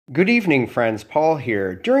Good evening, friends. Paul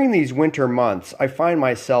here. During these winter months, I find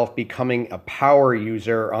myself becoming a power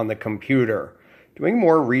user on the computer, doing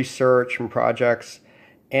more research and projects,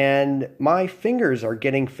 and my fingers are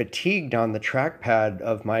getting fatigued on the trackpad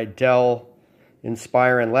of my Dell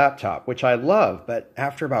Inspiron laptop, which I love, but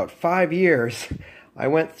after about 5 years, I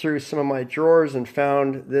went through some of my drawers and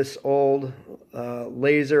found this old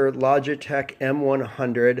laser Logitech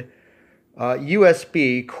M100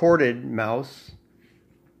 USB corded mouse.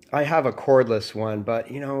 I have a cordless one, but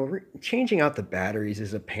changing out the batteries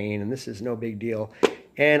is a pain, and this is no big deal.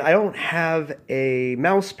 And I don't have a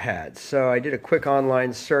mouse pad, so I did a quick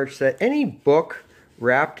online search that any book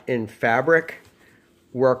wrapped in fabric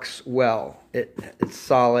works well. It's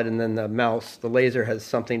solid, and then the laser has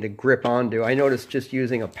something to grip onto. I noticed just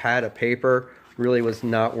using a pad of paper really was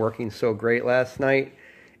not working so great last night.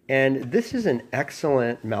 And this is an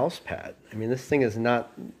excellent mouse pad. I mean, this thing is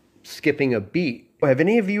not skipping a beat. Have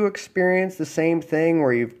any of you experienced the same thing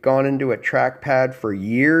where you've gone into a trackpad for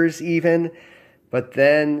years even, but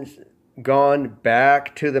then gone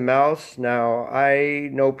back to the mouse? Now,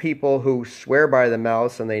 I know people who swear by the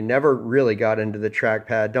mouse and they never really got into the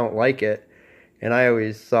trackpad, don't like it. And I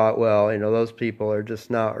always thought, well, those people are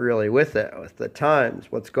just not really with it, with the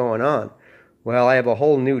times, what's going on. Well, I have a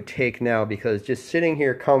whole new take now, because just sitting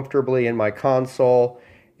here comfortably in my console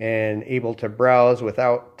and able to browse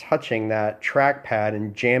without touching that trackpad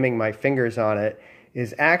and jamming my fingers on it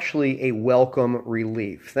is actually a welcome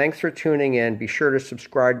relief. Thanks for tuning in. Be sure to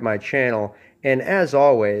subscribe to my channel. And as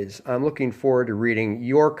always, I'm looking forward to reading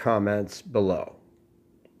your comments below.